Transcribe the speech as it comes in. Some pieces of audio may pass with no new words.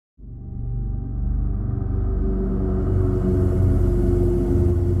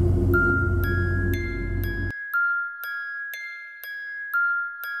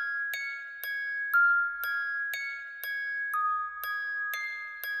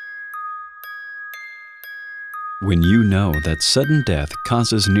When you know that sudden death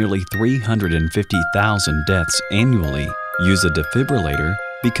causes nearly 350,000 deaths annually, use a defibrillator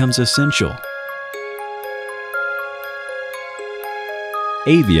becomes essential.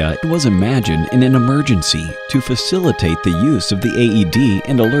 AIVIA was imagined in an emergency to facilitate the use of the AED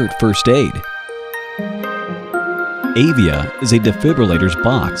and alert first aid. AIVIA is a defibrillator's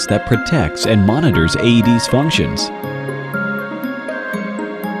box that protects and monitors AED's functions.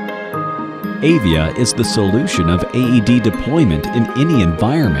 AIVIA is the solution of AED deployment in any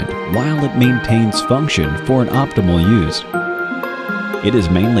environment while it maintains function for an optimal use. It is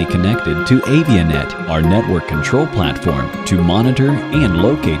mainly connected to AIVIAnet, our network control platform, to monitor and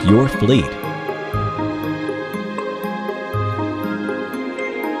locate your fleet.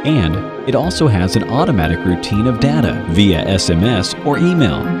 And it also has an automatic routine of data via SMS or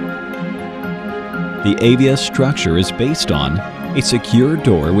email. The AIVIA structure is based on a secure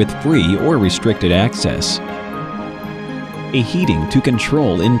door with free or restricted access, a heating to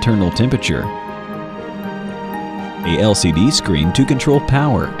control internal temperature, a LCD screen to control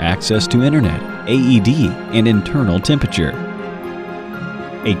power, access to internet, AED, and internal temperature,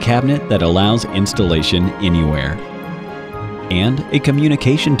 a cabinet that allows installation anywhere, and a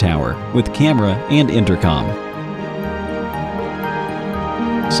communication tower with camera and intercom.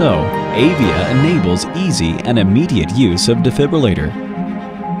 So, AIVIA enables easy and immediate use of defibrillator.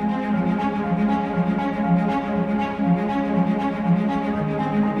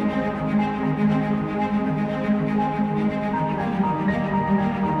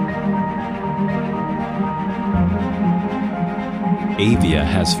 AIVIA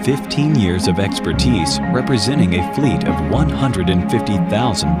has 15 years of expertise representing a fleet of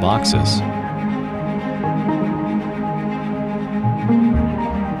 150,000 boxes.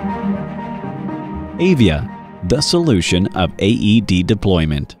 AIVIA, the solution of AED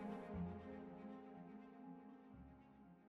deployment.